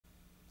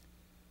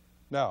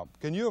Now,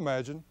 can you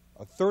imagine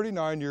a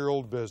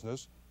 39-year-old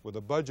business with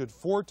a budget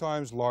 4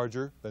 times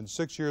larger than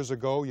 6 years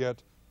ago,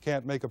 yet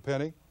can't make a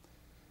penny?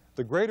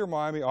 The Greater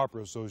Miami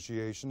Opera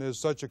Association is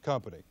such a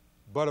company,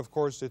 but of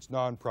course it's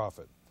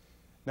non-profit.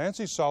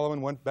 Nancy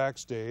Solomon went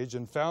backstage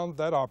and found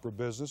that opera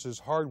business is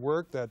hard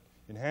work that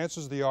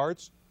enhances the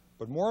arts,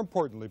 but more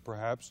importantly,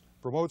 perhaps,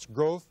 promotes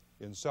growth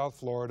in South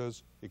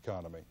Florida's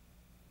economy.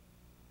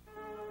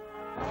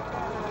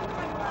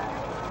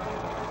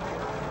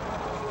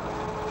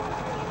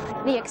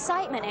 The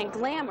excitement and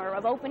glamour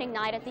of opening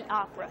night at the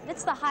opera,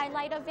 it's the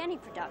highlight of any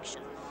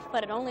production,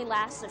 but it only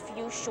lasts a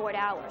few short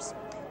hours.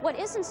 What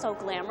isn't so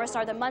glamorous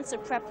are the months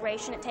of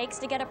preparation it takes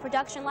to get a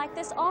production like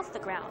this off the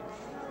ground.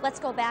 Let's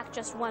go back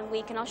just 1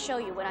 week and I'll show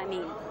you what I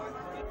mean.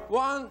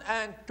 1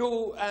 and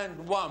 2 and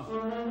 1.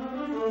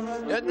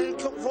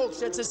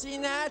 Folks, it's a C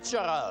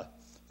natural,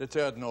 the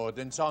third note.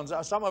 And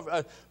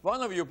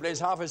one of you plays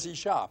half a C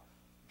sharp.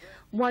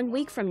 1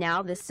 week from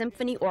now, the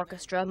symphony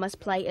orchestra must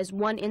play as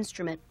one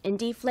instrument in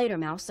Die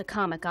Fledermaus, a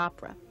comic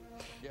opera.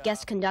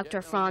 Guest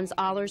conductor Franz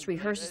Ahlers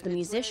rehearses the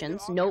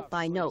musicians note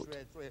by note.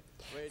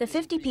 The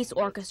 50-piece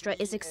orchestra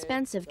is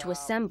expensive to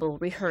assemble,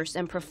 rehearse,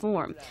 and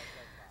perform.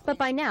 But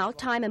by now,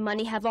 time and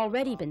money have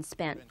already been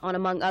spent on,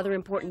 among other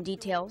important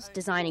details,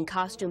 designing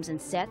costumes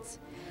and sets,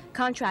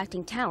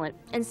 contracting talent,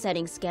 and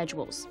setting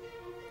schedules.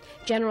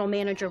 General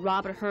Manager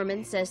Robert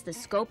Herman says the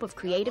scope of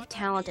creative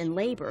talent and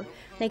labor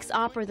makes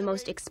opera the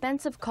most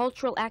expensive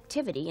cultural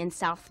activity in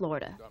South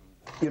Florida.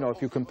 You know,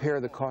 if you compare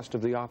the cost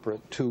of the opera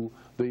to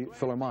the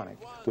Philharmonic,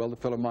 well, the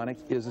Philharmonic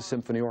is a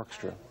symphony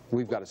orchestra.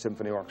 We've got a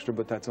symphony orchestra,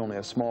 but that's only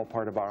a small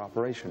part of our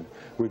operation.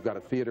 We've got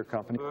a theater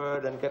company.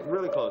 And get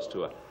really close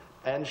to it.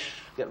 And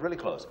get really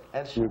close.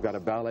 And we've got a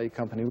ballet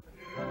company.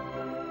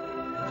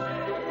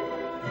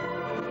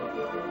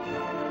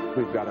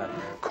 We've got a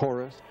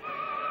chorus.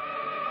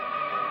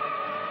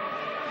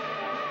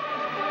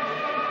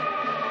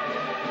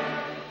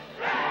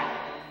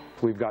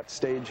 We've got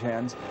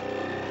stagehands.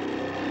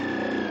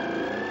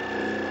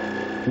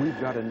 We've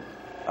got an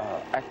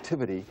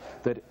activity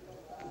that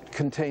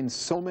contains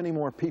so many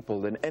more people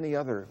than any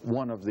other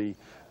one of the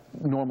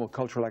normal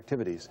cultural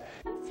activities.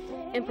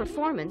 In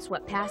performance,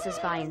 what passes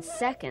by in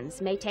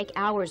seconds may take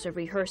hours of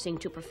rehearsing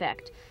to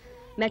perfect.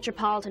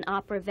 Metropolitan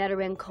Opera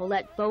veteran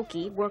Colette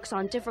Bokey works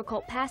on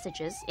difficult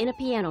passages in a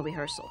piano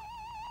rehearsal.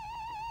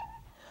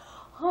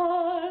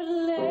 Our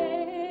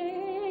lady's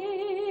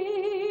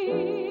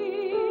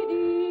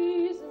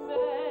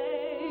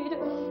maid.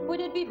 Would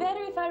it be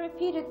better if I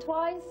repeated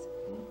twice?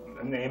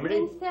 Namely?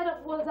 Instead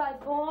of was I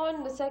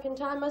born the second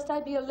time, must I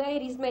be a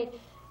lady's maid?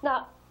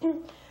 Now,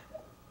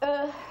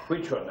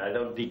 which one? I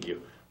don't dig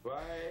you.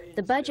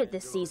 The budget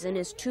this season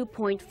is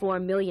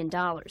 $2.4 million.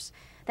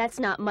 That's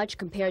not much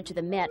compared to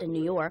the Met in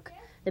New York.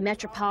 The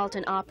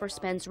Metropolitan Opera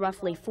spends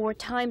roughly 4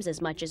 times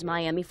as much as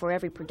Miami for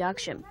every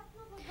production.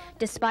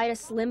 Despite a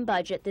slim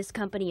budget, this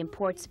company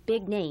imports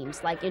big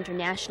names like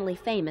internationally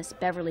famous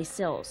Beverly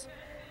Sills.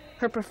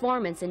 Her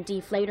performance in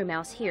Die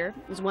Fledermaus here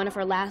is one of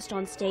her last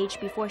on stage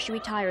before she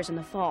retires in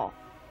the fall.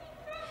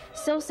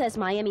 Sills says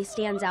Miami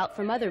stands out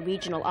from other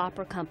regional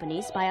opera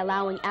companies by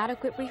allowing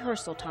adequate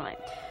rehearsal time.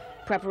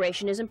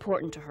 Preparation is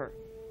important to her.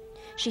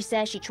 She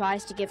says she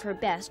tries to give her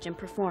best in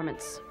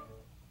performance.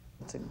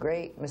 It's a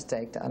great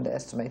mistake to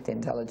underestimate the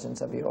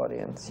intelligence of your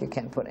audience. You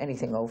can't put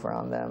anything over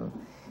on them.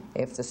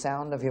 If the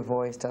sound of your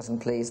voice doesn't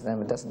please them,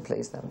 it doesn't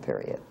please them,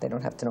 period. They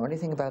don't have to know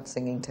anything about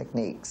singing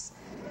techniques.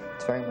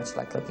 It's very much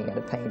like looking at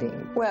a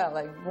painting. Well,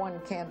 one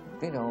can't,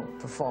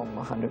 perform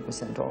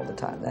 100% all the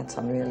time. That's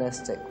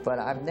unrealistic. But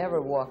I've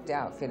never walked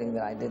out feeling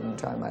that I didn't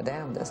try my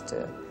damnedest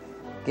to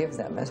give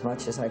them as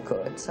much as I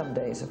could. Some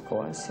days, of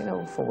course,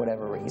 for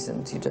whatever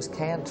reasons, you just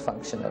can't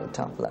function at a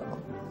top level.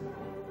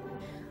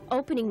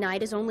 Opening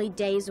night is only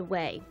days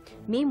away.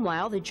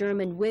 Meanwhile, the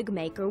German wig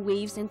maker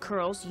weaves and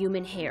curls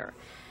human hair.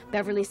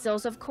 Beverly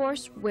Sills, of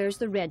course, wears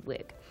the red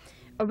wig.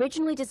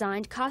 Originally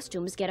designed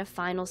costumes get a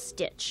final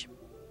stitch.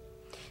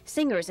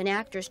 Singers and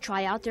actors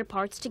try out their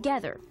parts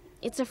together.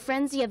 It's a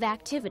frenzy of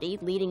activity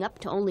leading up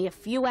to only a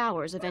few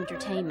hours of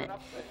entertainment.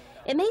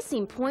 It may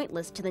seem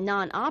pointless to the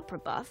non-opera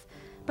buff,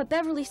 but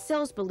Beverly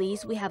Sills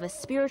believes we have a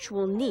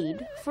spiritual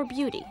need for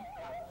beauty.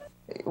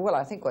 Well,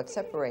 I think what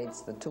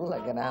separates the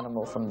two-legged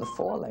animal from the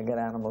four-legged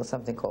animal is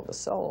something called the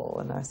soul,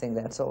 and I think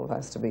that soul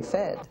has to be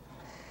fed.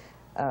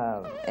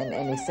 And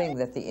anything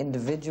that the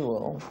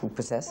individual who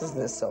possesses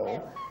this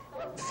soul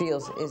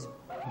feels is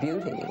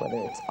beauty, whether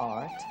it's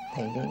art,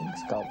 painting,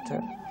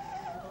 sculpture,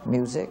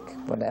 music,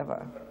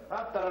 whatever.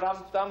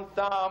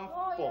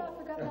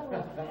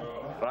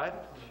 Right?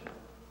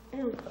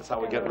 That's how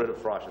we get rid of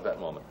Frosh at that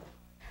moment.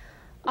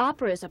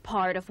 Opera is a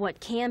part of what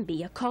can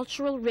be a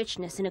cultural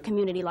richness in a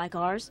community like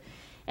ours,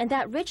 and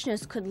that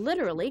richness could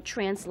literally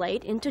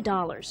translate into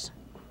dollars.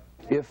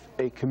 If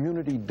a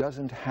community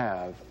doesn't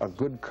have a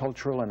good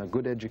cultural and a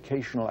good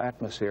educational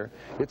atmosphere,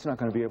 it's not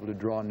going to be able to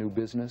draw new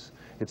business.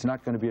 It's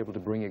not going to be able to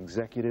bring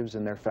executives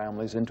and their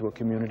families into a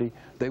community.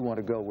 They want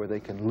to go where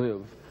they can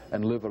live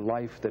and live a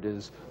life that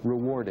is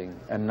rewarding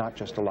and not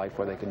just a life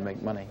where they can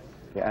make money.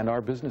 And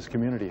our business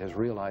community has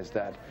realized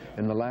that.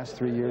 In the last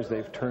 3 years,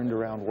 they've turned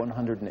around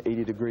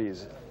 180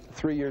 degrees.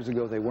 3 years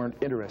ago, they weren't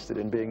interested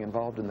in being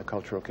involved in the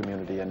cultural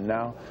community, and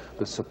now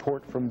the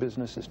support from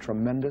business is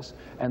tremendous,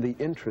 and the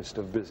interest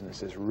of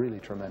business is really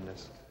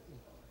tremendous.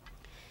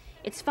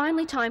 It's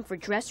finally time for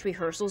dress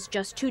rehearsals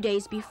just 2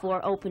 days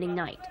before opening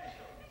night.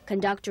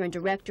 Conductor and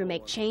director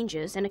make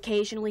changes and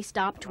occasionally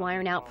stop to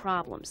iron out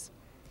problems.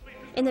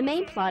 In the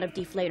main plot of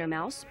Die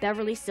Fledermaus,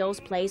 Beverly Sills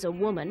plays a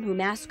woman who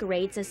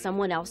masquerades as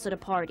someone else at a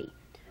party.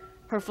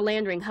 Her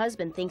philandering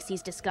husband thinks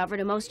he's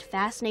discovered a most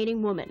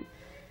fascinating woman.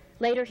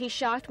 Later, he's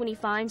shocked when he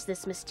finds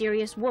this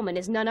mysterious woman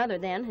is none other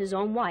than his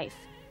own wife.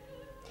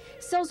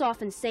 Sills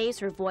often saves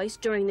her voice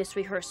during this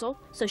rehearsal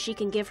so she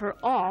can give her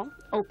all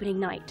opening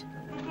night.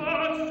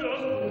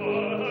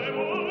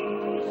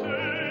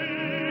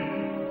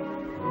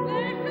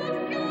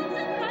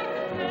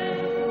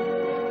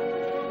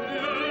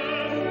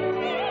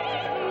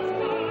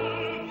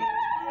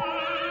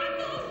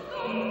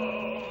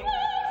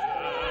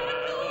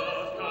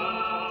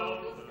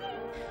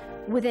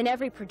 Within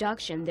every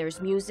production, there's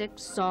music,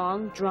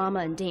 song, drama,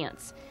 and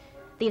dance.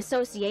 The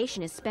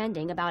association is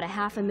spending about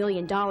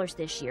 $500,000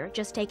 this year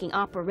just taking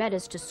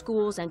operettas to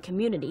schools and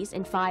communities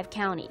in 5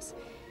 counties.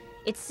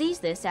 It sees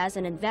this as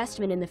an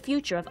investment in the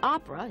future of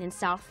opera in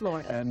South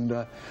Florida.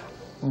 And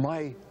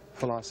my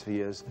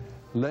philosophy is,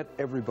 let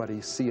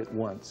everybody see it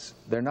once.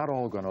 They're not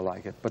all going to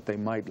like it, but they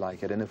might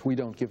like it. And if we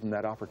don't give them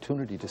that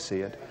opportunity to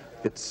see it,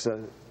 it's,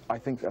 I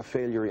think, a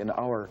failure in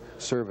our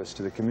service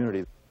to the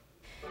community.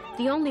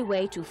 The only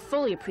way to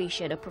fully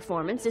appreciate a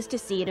performance is to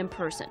see it in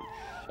person.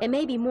 It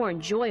may be more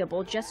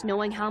enjoyable just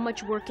knowing how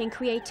much work and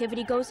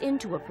creativity goes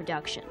into a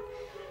production.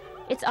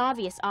 It's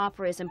obvious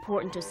opera is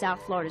important to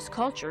South Florida's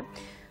culture.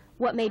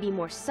 What may be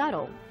more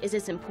subtle is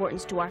its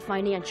importance to our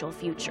financial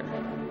future.